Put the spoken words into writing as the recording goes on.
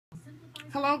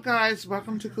Hello guys,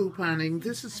 welcome to couponing.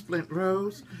 This is Splint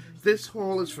Rose. This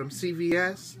haul is from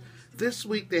CVS. This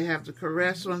week they have the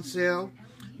Caress on sale.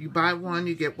 You buy one,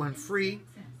 you get one free.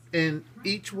 And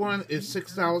each one is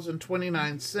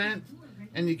 $6.29.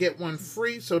 And you get one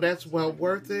free, so that's well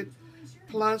worth it.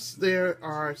 Plus there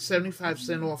are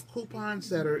 75% off coupons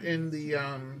that are in the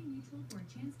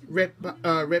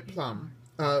Red Plum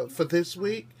for this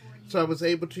week. So I was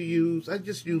able to use, I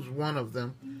just used one of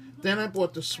them. Then I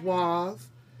bought the Suave,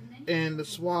 and the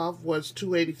Suave was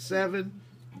 $2.87.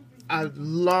 I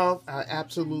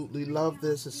absolutely love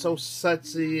this. It's so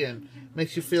sudsy and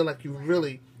makes you feel like you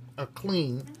really are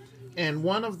clean. And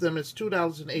one of them is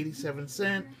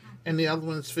 $2.87, and the other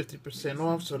one is 50%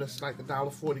 off, so that's like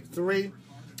 $1.43.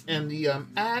 And the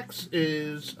Axe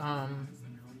is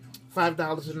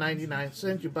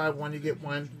 $5.99. You buy one, you get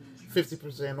one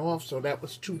 50% off, so that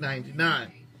was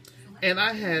 $2.99. And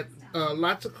I had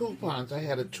lots of coupons. I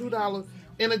had a $2,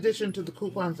 in addition to the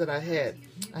coupons that I had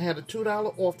a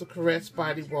 $2 off the Caress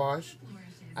body wash.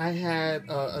 I had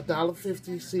a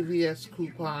 $1.50 CVS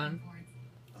coupon.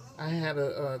 I had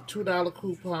a $2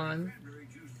 coupon.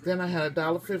 Then I had a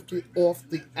 $1.50 off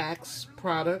the Axe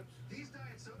product.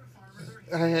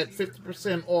 I had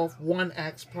 50% off one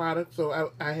Axe product,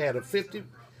 so I had a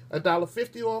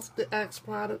 $1.50 off the Axe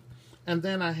product. And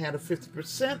then I had a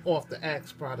 50% off the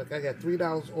Axe product. I got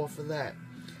 $3 off of that.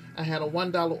 I had a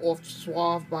 $1 off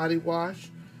Suave body wash,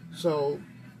 so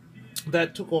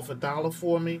that took off $1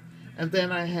 for me. And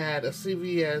then I had a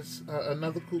CVS,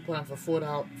 another coupon for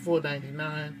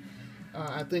 $4.99.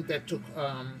 I think that took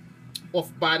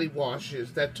off body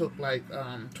washes. That took like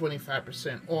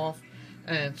 25% off,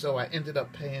 and so I ended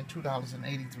up paying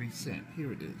 $2.83.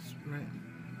 Here it is, right?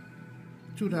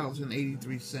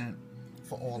 $2.83.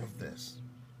 for all of this.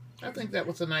 I think that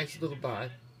was a nice little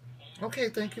buy. Okay,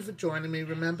 thank you for joining me.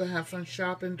 Remember, have fun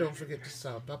shopping. Don't forget to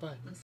sub. Bye-bye.